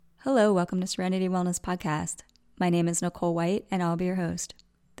Hello, welcome to Serenity Wellness Podcast. My name is Nicole White, and I'll be your host.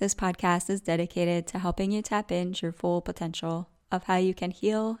 This podcast is dedicated to helping you tap into your full potential of how you can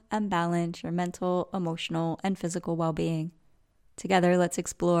heal and balance your mental, emotional, and physical well-being. Together, let's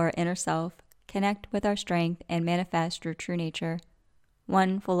explore inner self, connect with our strength, and manifest your true nature,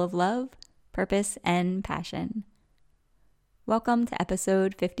 one full of love, purpose, and passion. Welcome to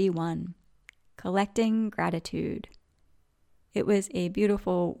episode 51, Collecting Gratitude. It was a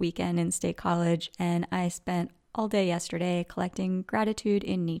beautiful weekend in State College, and I spent all day yesterday collecting gratitude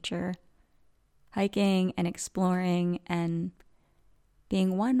in nature, hiking and exploring and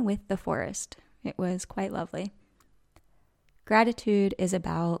being one with the forest. It was quite lovely. Gratitude is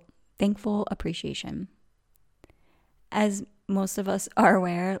about thankful appreciation. As most of us are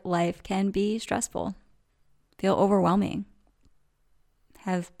aware, life can be stressful, feel overwhelming,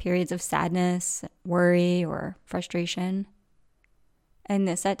 have periods of sadness, worry, or frustration. And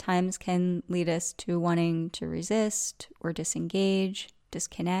this at times can lead us to wanting to resist or disengage,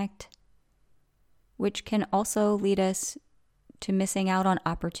 disconnect, which can also lead us to missing out on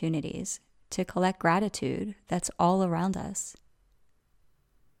opportunities to collect gratitude that's all around us.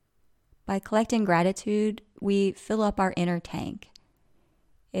 By collecting gratitude, we fill up our inner tank.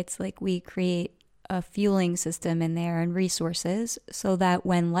 It's like we create a fueling system in there and resources so that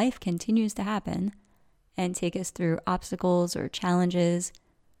when life continues to happen, and take us through obstacles or challenges,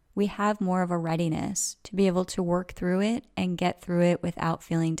 we have more of a readiness to be able to work through it and get through it without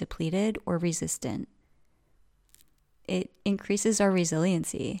feeling depleted or resistant. It increases our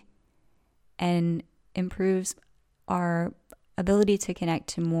resiliency and improves our ability to connect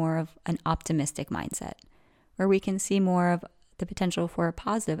to more of an optimistic mindset, where we can see more of the potential for a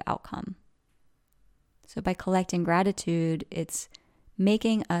positive outcome. So by collecting gratitude, it's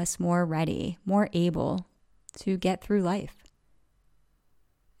making us more ready, more able to get through life.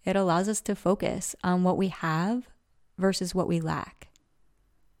 It allows us to focus on what we have versus what we lack.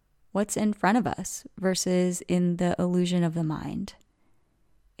 What's in front of us versus in the illusion of the mind.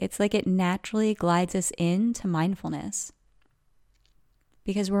 It's like it naturally glides us into mindfulness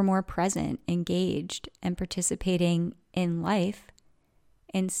because we're more present, engaged, and participating in life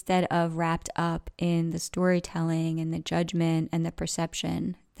instead of wrapped up in the storytelling and the judgment and the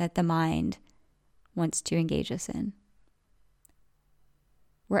perception that the mind wants to engage us in.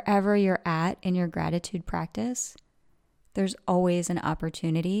 Wherever you're at in your gratitude practice, there's always an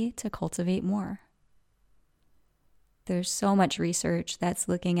opportunity to cultivate more. There's so much research that's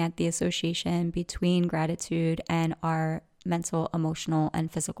looking at the association between gratitude and our mental, emotional, and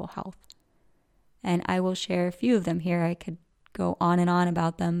physical health. And I will share a few of them here. I could go on and on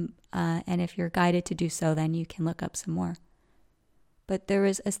about them, and if you're guided to do so, then you can look up some more. But there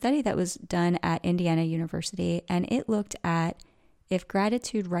was a study that was done at Indiana University, and it looked at if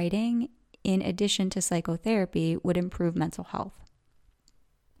gratitude writing, in addition to psychotherapy, would improve mental health.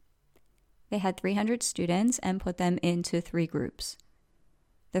 They had 300 students and put them into 3 groups.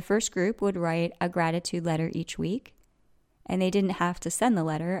 The first group would write a gratitude letter each week, and they didn't have to send the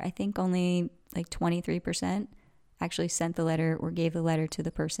letter. I think only like 23% actually sent the letter or gave the letter to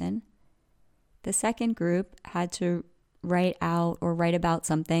the person. The second group had to write out or write about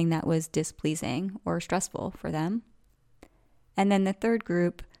something that was displeasing or stressful for them. And then the third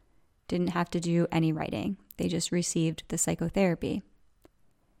group didn't have to do any writing. They just received the psychotherapy.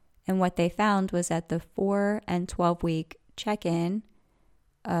 And what they found was that the 4 and 12-week check-in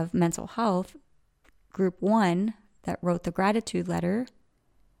of mental health, group 1 that wrote the gratitude letter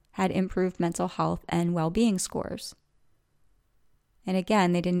had improved mental health and well-being scores. And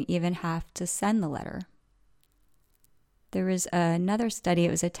again, they didn't even have to send the letter. There was another study,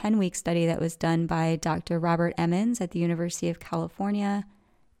 it was a 10-week study that was done by Dr. Robert Emmons at the University of California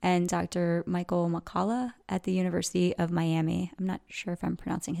and Dr. Michael McCullough at the University of Miami. I'm not sure if I'm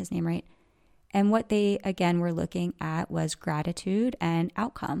pronouncing his name right. And what they, again, were looking at was gratitude and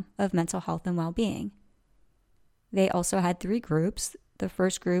outcome of mental health and well-being. They also had 3 groups. The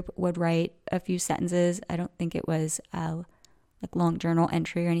first group would write a few sentences. I don't think it was like long journal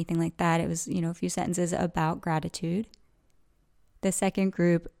entry or anything like that. It was, a few sentences about gratitude. The second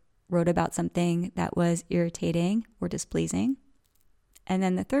group wrote about something that was irritating or displeasing. And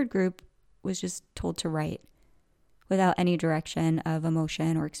then the third group was just told to write without any direction of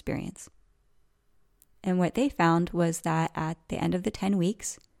emotion or experience. And what they found was that at the end of the 10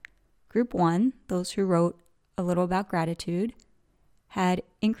 weeks, group 1, those who wrote a little about gratitude, had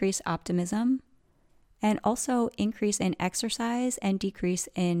increased optimism and also increase in exercise and decrease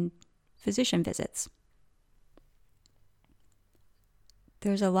in physician visits.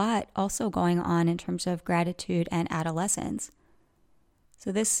 There's a lot also going on in terms of gratitude and adolescence.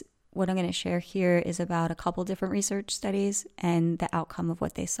 So what I'm going to share here is about a couple different research studies and the outcome of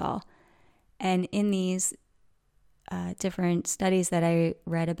what they saw. And in these different studies that I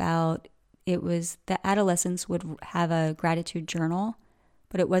read about, it was that adolescents would have a gratitude journal,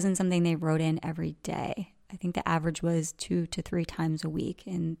 but it wasn't something they wrote in every day. I think the average was 2 to 3 times a week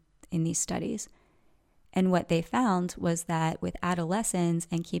in these studies. And what they found was that with adolescents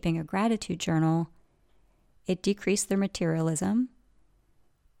and keeping a gratitude journal, it decreased their materialism,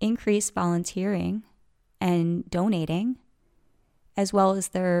 increased volunteering and donating, as well as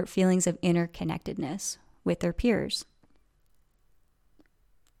their feelings of interconnectedness with their peers.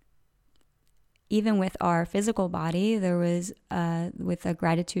 Even with our physical body, there was, with a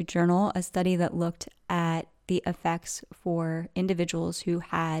gratitude journal, a study that looked at the effects for individuals who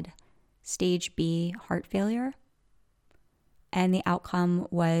had stage B heart failure. And the outcome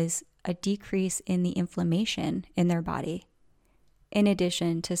was a decrease in the inflammation in their body, in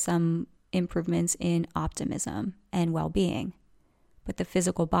addition to some improvements in optimism and well-being. But the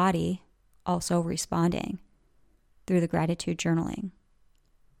physical body also responding through the gratitude journaling.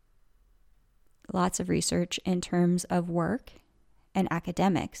 Lots of research in terms of work and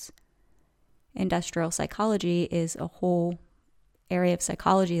academics. Industrial psychology is a whole area of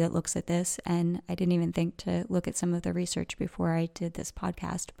psychology that looks at this, and I didn't even think to look at some of the research before I did this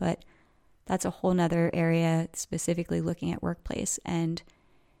podcast, but that's a whole nother area specifically looking at workplace. And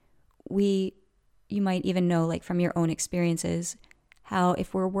you might even know, like from your own experiences, how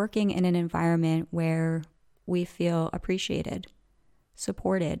if we're working in an environment where we feel appreciated,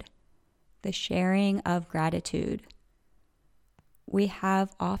 supported, the sharing of gratitude, we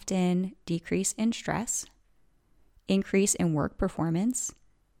have often decrease in stress, increase in work performance,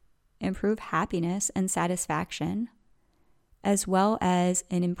 improve happiness and satisfaction, as well as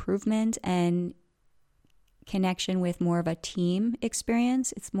an improvement and connection with more of a team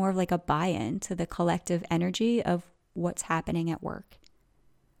experience. It's more of like a buy-in to the collective energy of what's happening at work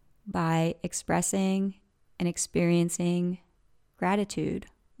by expressing and experiencing gratitude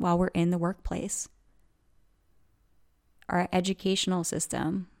while we're in the workplace. Our educational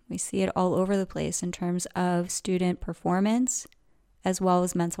system, we see it all over the place in terms of student performance as well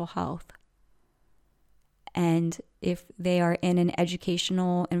as mental health. And if they are in an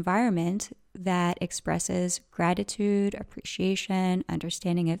educational environment that expresses gratitude, appreciation,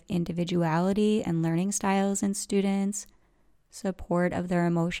 understanding of individuality and learning styles in students, support of their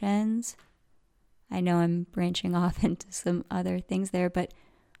emotions. I know I'm branching off into some other things there, but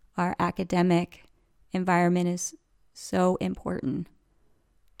our academic environment is so important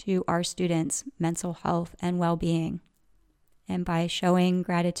to our students' mental health and well-being. And by showing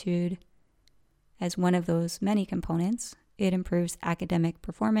gratitude as one of those many components, it improves academic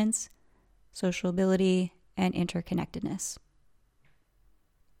performance, sociability, and interconnectedness.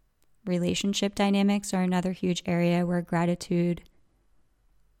 Relationship dynamics are another huge area where gratitude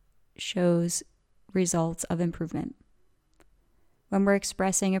shows results of improvement. When we're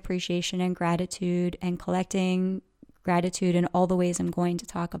expressing appreciation and gratitude and collecting gratitude in all the ways I'm going to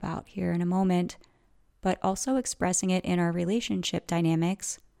talk about here in a moment, but also expressing it in our relationship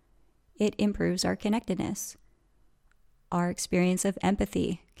dynamics, it improves our connectedness, our experience of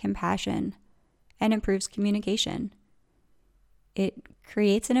empathy, compassion, and improves communication. It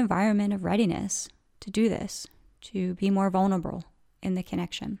creates an environment of readiness to do this, to be more vulnerable in the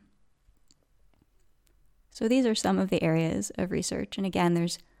connection. So these are some of the areas of research. And again,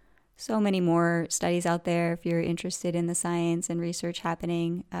 there's so many more studies out there. If you're interested in the science and research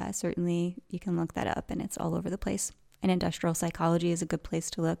happening, certainly you can look that up, and it's all over the place. And industrial psychology is a good place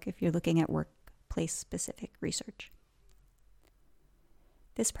to look if you're looking at workplace-specific research.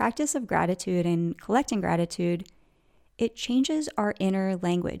 This practice of gratitude and collecting gratitude, it changes our inner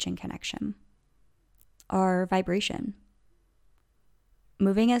language and connection, our vibration,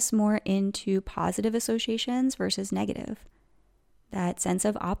 moving us more into positive associations versus negative. That sense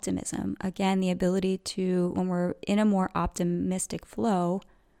of optimism, again, the ability to, when we're in a more optimistic flow,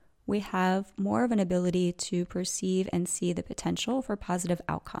 we have more of an ability to perceive and see the potential for positive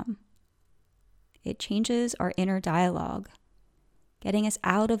outcome. It changes our inner dialogue, getting us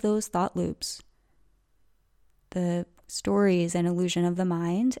out of those thought loops, the stories and illusion of the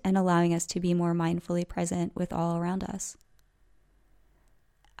mind, and allowing us to be more mindfully present with all around us.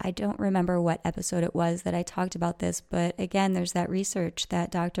 I don't remember what episode it was that I talked about this, but again, there's that research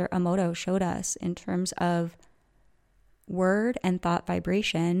that Dr. Emoto showed us in terms of word and thought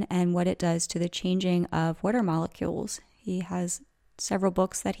vibration and what it does to the changing of water molecules. He has several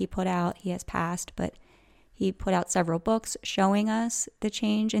books that he put out. He has passed, but he put out several books showing us the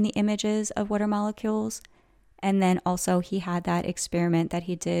change in the images of water molecules And then also he had that experiment that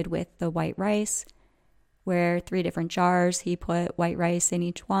he did with the white rice, where 3 different jars, he put white rice in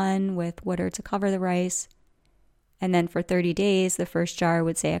each one with water to cover the rice. And then for 30 days, the first jar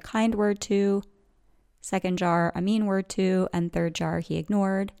would say a kind word to, second jar a mean word to, and third jar he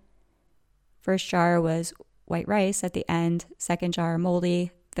ignored. First jar was white rice at the end, second jar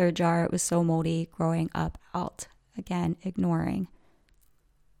moldy, third jar it was so moldy, growing up out. Again, ignoring.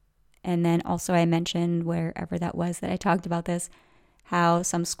 And then also I mentioned, wherever that was that I talked about this, how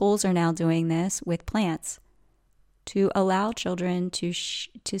some schools are now doing this with plants to allow children to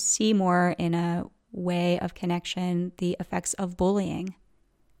see more in a way of connection the effects of bullying.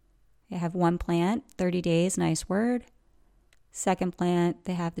 They have one plant, 30 days, nice word. Second plant,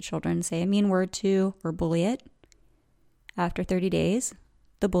 they have the children say a mean word to or bully it. After 30 days,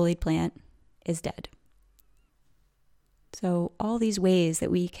 the bullied plant is dead. So all these ways that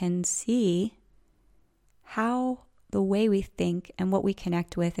we can see how the way we think and what we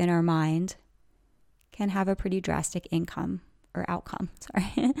connect with in our mind can have a pretty drastic outcome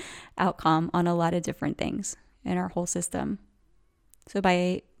on a lot of different things in our whole system. So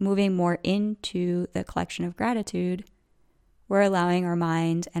by moving more into the collection of gratitude, we're allowing our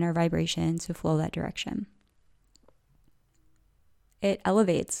mind and our vibration to flow that direction. It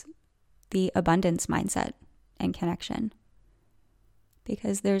elevates the abundance mindset and connection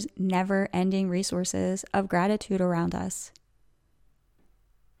because there's never-ending resources of gratitude around us.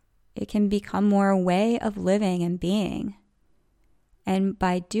 It can become more a way of living and being. And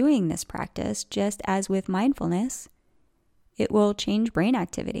by doing this practice, just as with mindfulness, it will change brain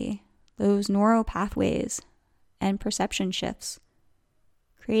activity, those neural pathways and perception shifts,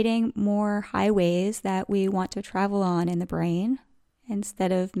 creating more highways that we want to travel on in the brain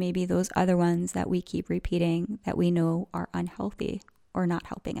instead of maybe those other ones that we keep repeating that we know are unhealthy or not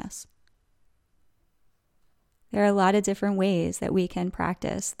helping us. There are a lot of different ways that we can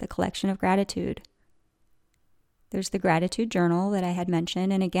practice the collection of gratitude. There's the gratitude journal that I had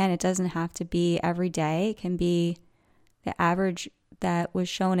mentioned. And again, it doesn't have to be every day. It can be the average that was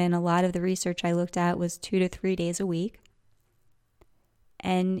shown in a lot of the research I looked at was 2 to 3 days a week.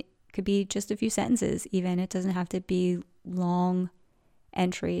 And it could be just a few sentences even. It doesn't have to be long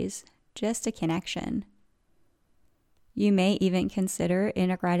entries, just a connection. You may even consider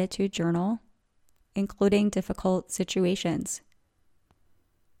in a gratitude journal including difficult situations,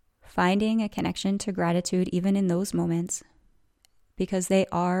 finding a connection to gratitude even in those moments, because they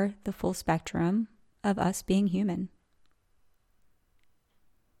are the full spectrum of us being human.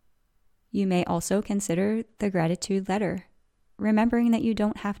 You may also consider the gratitude letter, remembering that you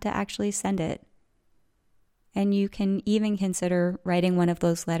don't have to actually send it. And you can even consider writing one of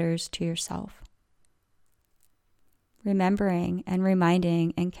those letters to yourself. Remembering and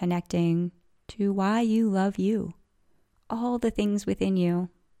reminding and connecting to why you love you, all the things within you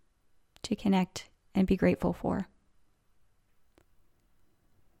to connect and be grateful for.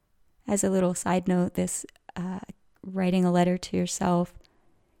 As a little side note, this writing a letter to yourself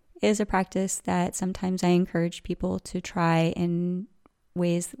is a practice that sometimes I encourage people to try in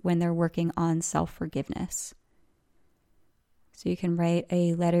ways when they're working on self-forgiveness. So you can write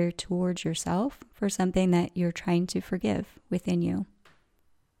a letter towards yourself for something that you're trying to forgive within you.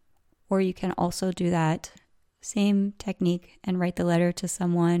 Or you can also do that same technique and write the letter to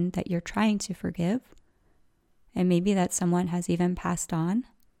someone that you're trying to forgive. And maybe that someone has even passed on.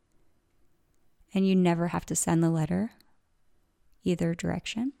 And you never have to send the letter either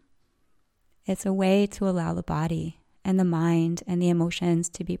direction. It's a way to allow the body and the mind and the emotions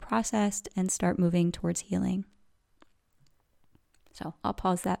to be processed and start moving towards healing. So I'll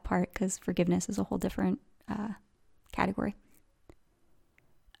pause that part because forgiveness is a whole different category.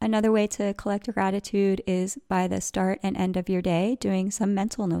 Another way to collect gratitude is by the start and end of your day doing some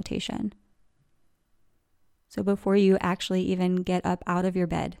mental notation. So before you actually even get up out of your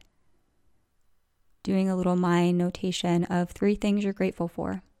bed, doing a little mind notation of 3 things you're grateful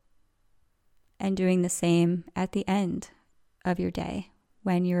for. And doing the same at the end of your day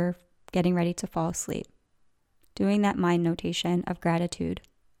when you're getting ready to fall asleep. Doing that mind notation of gratitude.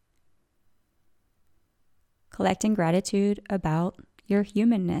 Collecting gratitude about your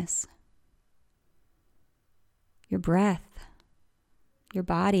humanness, your breath, your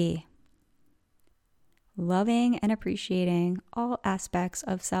body. Loving and appreciating all aspects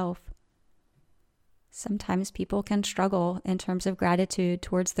of self. Sometimes people can struggle in terms of gratitude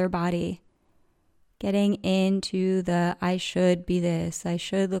towards their body. Getting into the I should be this, I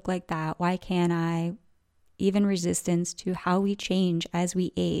should look like that, why can't I? Even resistance to how we change as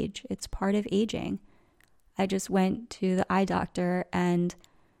we age. It's part of aging. I just went to the eye doctor and,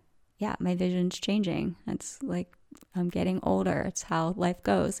 yeah, my vision's changing. It's like I'm getting older. It's how life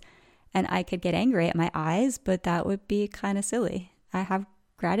goes. And I could get angry at my eyes, but that would be kind of silly. I have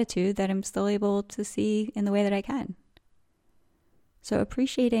gratitude that I'm still able to see in the way that I can. So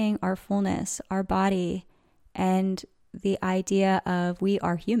appreciating our fullness, our body, and the idea of we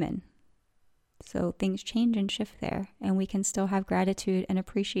are human. So things change and shift there, and we can still have gratitude and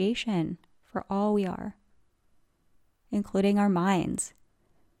appreciation for all we are, including our minds,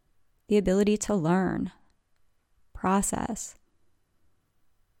 the ability to learn, process,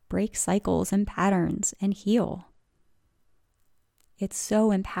 break cycles and patterns, and heal. It's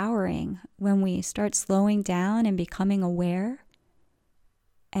so empowering when we start slowing down and becoming aware.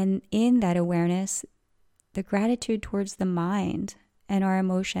 And in that awareness, the gratitude towards the mind and our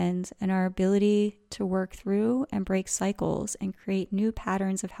emotions and our ability to work through and break cycles and create new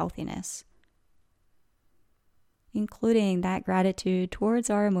patterns of healthiness, including that gratitude towards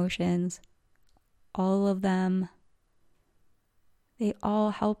our emotions, all of them, they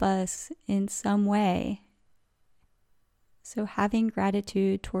all help us in some way. So having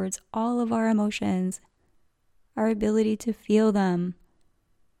gratitude towards all of our emotions, our ability to feel them,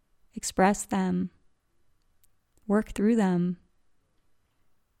 express them, work through them,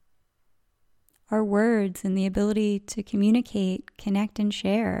 our words and the ability to communicate, connect, and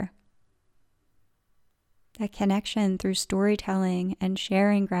share. That connection through storytelling and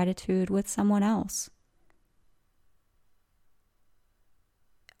sharing gratitude with someone else.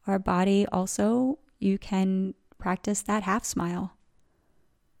 Our body also, you can practice that half smile.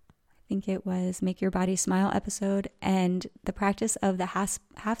 I think it was Make Your Body Smile episode, and the practice of the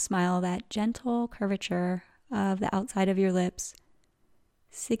half smile, that gentle curvature of the outside of your lips,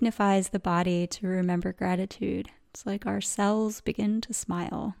 signifies the body to remember gratitude. It's like our cells begin to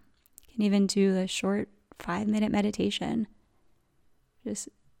smile. You can even do a short 5-minute meditation, just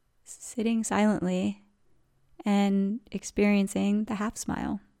sitting silently and experiencing the half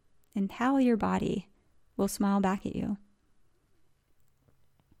smile and how your body will smile back at you.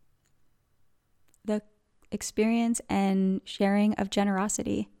 The experience and sharing of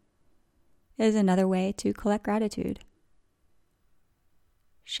generosity is another way to collect gratitude.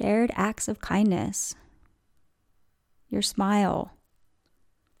 Shared acts of kindness, your smile,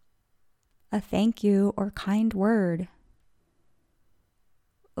 a thank you or kind word,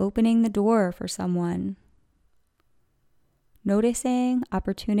 opening the door for someone, noticing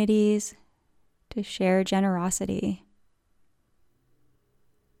opportunities to share generosity.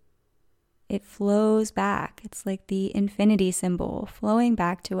 It flows back. It's like the infinity symbol flowing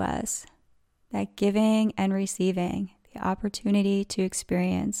back to us, that giving and receiving, the opportunity to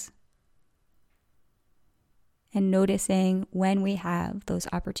experience, and noticing when we have those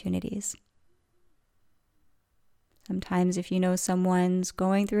opportunities. Sometimes if you know someone's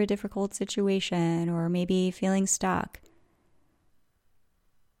going through a difficult situation or maybe feeling stuck,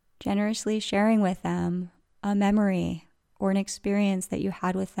 generously sharing with them a memory or an experience that you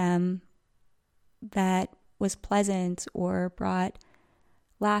had with them that was pleasant or brought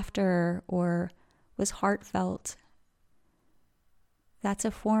laughter or was heartfelt. That's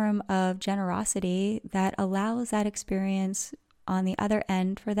a form of generosity that allows that experience on the other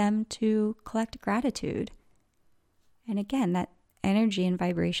end for them to collect gratitude. And again, that energy and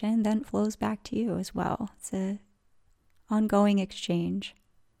vibration then flows back to you as well. It's an ongoing exchange.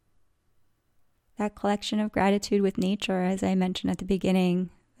 That collection of gratitude with nature, as I mentioned at the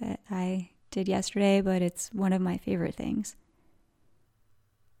beginning, that I did yesterday, but it's one of my favorite things.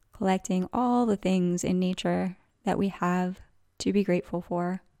 Collecting all the things in nature that we have to be grateful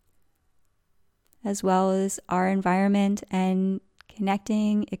for, as well as our environment, and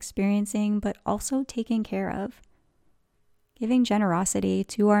connecting, experiencing, but also taking care of. Giving generosity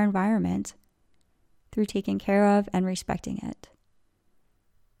to our environment through taking care of and respecting it.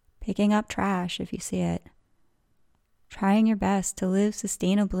 Picking up trash if you see it. Trying your best to live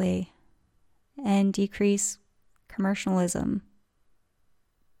sustainably and decrease commercialism.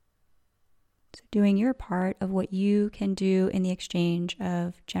 So doing your part of what you can do in the exchange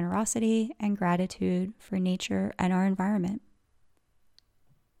of generosity and gratitude for nature and our environment.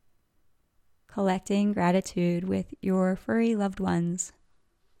 Collecting gratitude with your furry loved ones.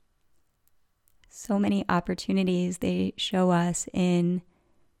 So many opportunities they show us in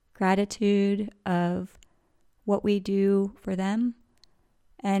gratitude of what we do for them,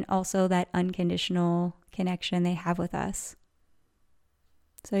 and also that unconditional connection they have with us.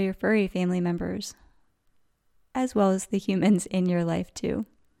 So your furry family members, as well as the humans in your life too.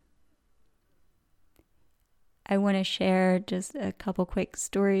 I want to share just a couple quick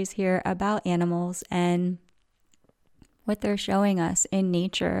stories here about animals, and what they're showing us in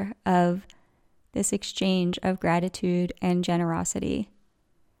nature of this exchange of gratitude and generosity,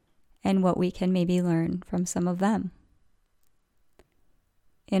 and what we can maybe learn from some of them.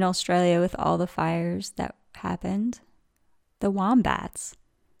 In Australia, with all the fires that happened, the wombats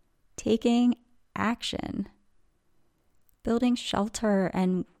taking action, building shelter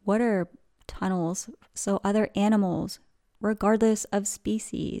and water tunnels so other animals, regardless of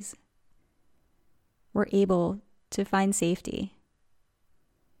species, were able to find safety.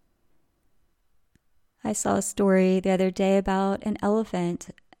 I saw a story the other day about an elephant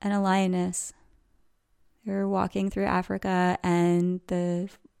and a lioness. They were walking through Africa and the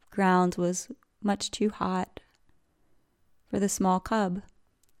ground was much too hot for the small cub.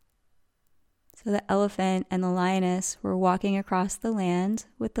 So the elephant and the lioness were walking across the land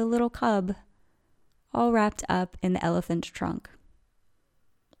with the little cub all wrapped up in the elephant's trunk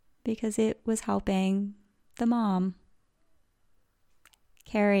because it was helping the mom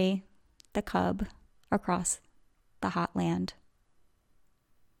carry the cub across the hot land.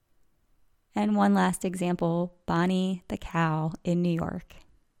 And one last example, Bonnie the cow in New York.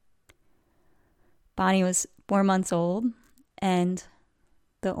 Bonnie was 4 months old and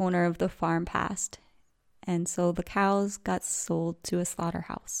the owner of the farm passed. And so the cows got sold to a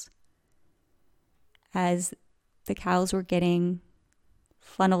slaughterhouse. As the cows were getting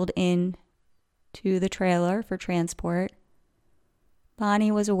funneled in to the trailer for transport,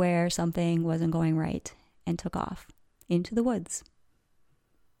 Bonnie was aware something wasn't going right and took off into the woods.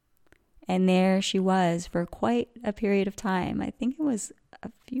 And there she was for quite a period of time. I think it was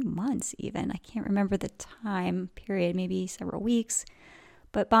a few months even. I can't remember the time period, maybe several weeks.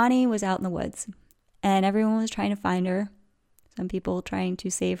 But Bonnie was out in the woods and everyone was trying to find her. Some people trying to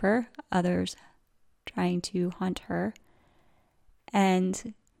save her, others trying to hunt her.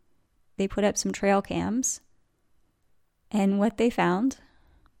 And they put up some trail cams. And what they found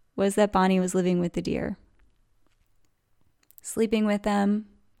was that Bonnie was living with the deer, sleeping with them,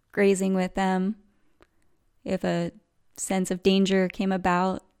 grazing with them. If a sense of danger came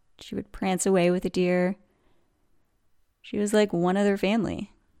about, she would prance away with the deer. She was like one of their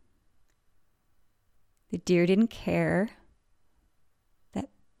family. The deer didn't care that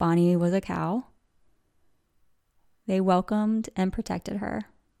Bonnie was a cow. They welcomed and protected her.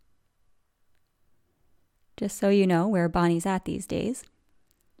 Just so you know where Bonnie's at these days,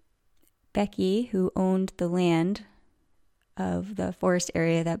 Becky, who owned the land of the forest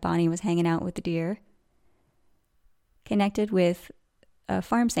area that Bonnie was hanging out with the deer, connected with a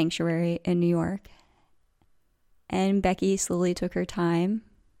farm sanctuary in New York. And Becky slowly took her time,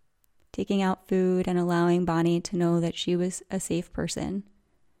 taking out food and allowing Bonnie to know that she was a safe person.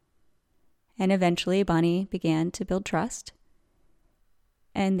 And eventually Bonnie began to build trust.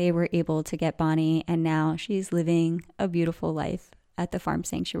 And they were able to get Bonnie, and now she's living a beautiful life at the farm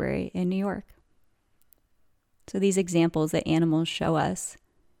sanctuary in New York. So these examples that animals show us,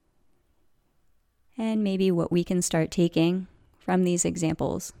 and maybe what we can start taking from these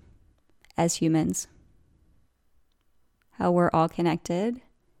examples as humans. How we're all connected,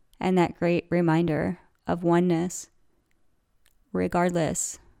 and that great reminder of oneness,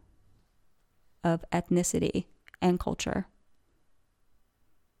 regardless of ethnicity and culture.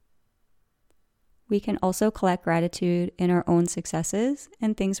 We can also collect gratitude in our own successes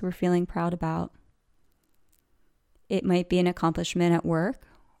and things we're feeling proud about. It might be an accomplishment at work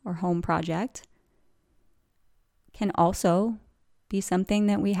or home project. Can also be something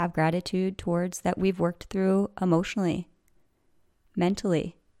that we have gratitude towards that we've worked through emotionally,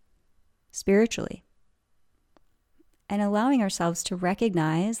 mentally, spiritually. And allowing ourselves to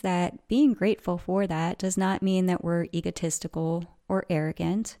recognize that being grateful for that does not mean that we're egotistical or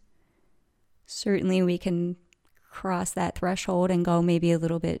arrogant. Certainly we can cross that threshold and go maybe a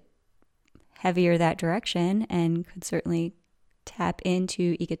little bit heavier that direction and could certainly tap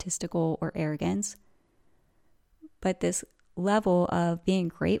into egotistical or arrogance. But this level of being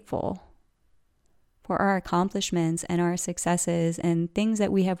grateful for our accomplishments and our successes and things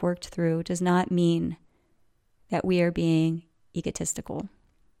that we have worked through does not mean that we are being egotistical.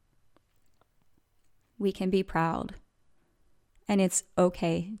 We can be proud. And it's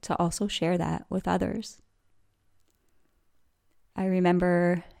okay to also share that with others. I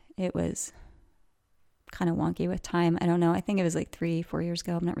remember it was kind of wonky with time. I don't know. I think it was like 3-4 years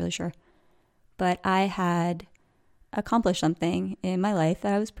ago. I'm not really sure. But I had accomplished something in my life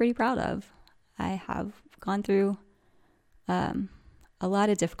that I was pretty proud of. I have gone through a lot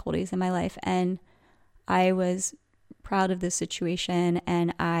of difficulties in my life, and I was proud of this situation,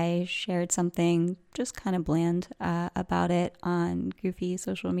 and I shared something just kind of bland about it on goofy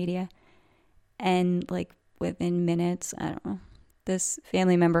social media, and like within minutes. I don't know. This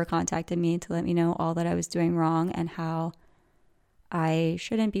family member contacted me to let me know all that I was doing wrong and how I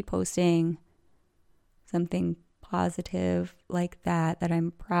shouldn't be posting something positive like that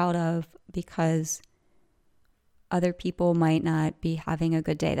I'm proud of, because other people might not be having a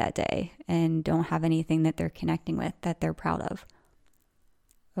good day that day and don't have anything that they're connecting with that they're proud of.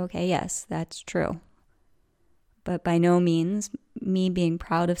 Okay, yes, that's true. But by no means, me being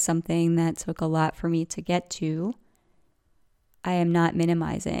proud of something that took a lot for me to get to, I am not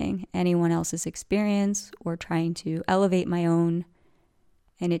minimizing anyone else's experience or trying to elevate my own.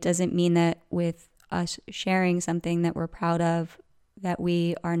 And it doesn't mean that with us sharing something that we're proud of, that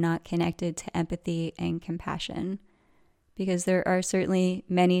we are not connected to empathy and compassion. Because there are certainly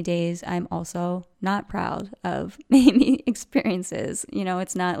many days I'm also not proud of many experiences.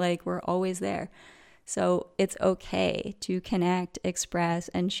 It's not like we're always there. So it's okay to connect, express,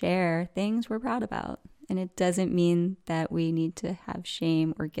 and share things we're proud about. And it doesn't mean that we need to have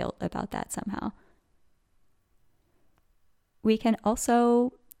shame or guilt about that somehow. We can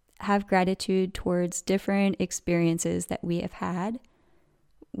also have gratitude towards different experiences that we have had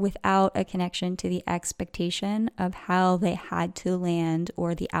without a connection to the expectation of how they had to land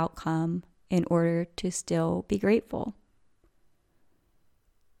or the outcome in order to still be grateful.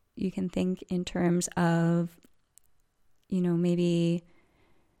 You can think in terms of, maybe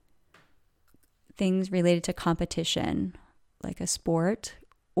things related to competition, like a sport,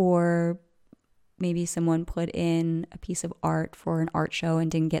 or maybe someone put in a piece of art for an art show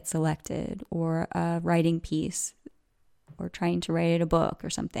and didn't get selected, or a writing piece, or trying to write a book or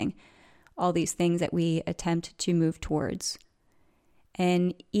something. All these things that we attempt to move towards.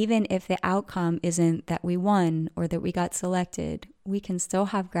 And even if the outcome isn't that we won or that we got selected, we can still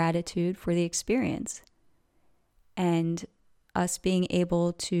have gratitude for the experience. And us being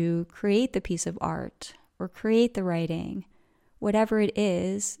able to create the piece of art or create the writing, whatever it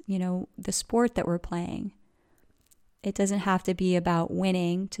is, the sport that we're playing. It doesn't have to be about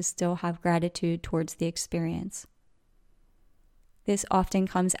winning to still have gratitude towards the experience. This often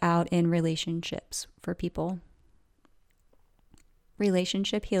comes out in relationships for people.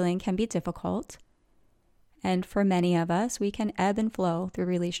 Relationship healing can be difficult, and for many of us, we can ebb and flow through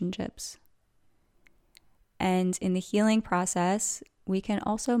relationships. And in the healing process, we can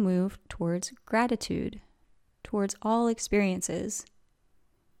also move towards gratitude, towards all experiences,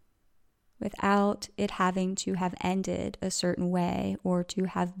 without it having to have ended a certain way or to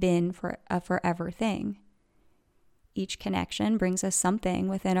have been for a forever thing. Each connection brings us something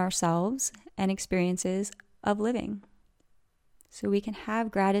within ourselves and experiences of living. So we can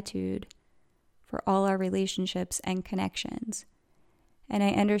have gratitude for all our relationships and connections. And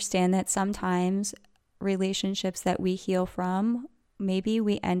I understand that sometimes relationships that we heal from, maybe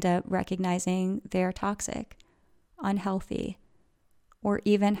we end up recognizing they're toxic, unhealthy, or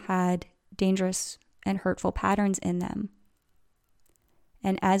even had dangerous and hurtful patterns in them.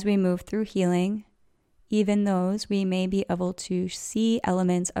 And as we move through healing, even those, we may be able to see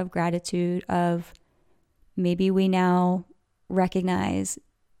elements of gratitude of maybe we now recognize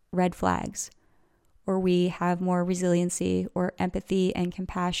red flags, or we have more resiliency or empathy and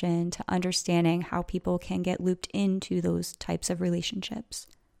compassion to understanding how people can get looped into those types of relationships.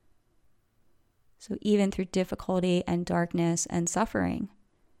 So even through difficulty and darkness and suffering,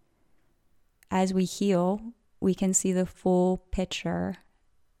 as we heal, we can see the full picture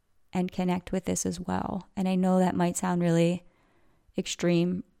and connect with this as well. And I know that might sound really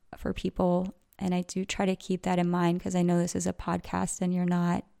extreme for people, and I do try to keep that in mind because I know this is a podcast and you're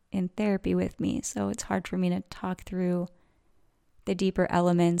not in therapy with me. So it's hard for me to talk through the deeper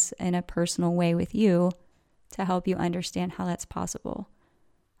elements in a personal way with you to help you understand how that's possible.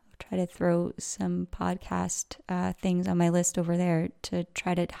 I'll try to throw some podcast things on my list over there to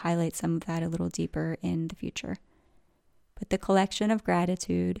try to highlight some of that a little deeper in the future. But the collection of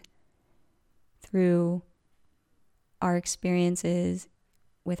gratitude through our experiences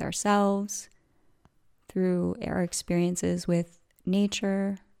with ourselves, through our experiences with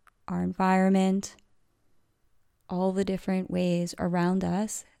nature, our environment, all the different ways around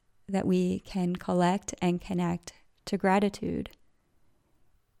us that we can collect and connect to gratitude.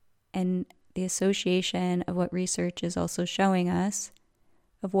 And the association of what research is also showing us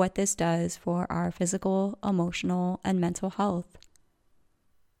of what this does for our physical, emotional, and mental health.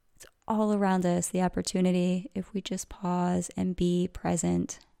 It's all around us, the opportunity, if we just pause and be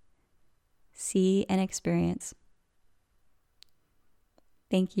present, see and experience.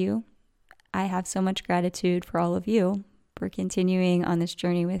 Thank you. I have so much gratitude for all of you for continuing on this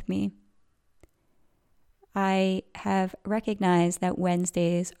journey with me. I have recognized that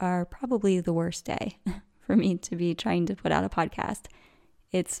Wednesdays are probably the worst day for me to be trying to put out a podcast.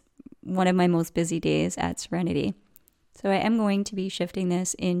 It's one of my most busy days at Serenity. So I am going to be shifting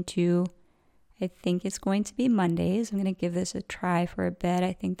this into, I think it's going to be Mondays. I'm going to give this a try for a bit.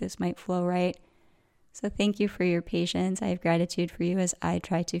 I think this might flow right. So thank you for your patience. I have gratitude for you as I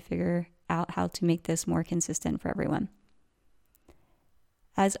try to figure out how to make this more consistent for everyone.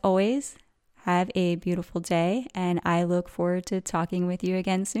 As always, have a beautiful day, and I look forward to talking with you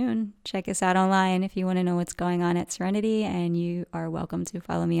again soon. Check us out online if you want to know what's going on at Serenity, and you are welcome to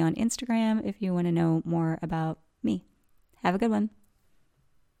follow me on Instagram if you want to know more about me. Have a good one.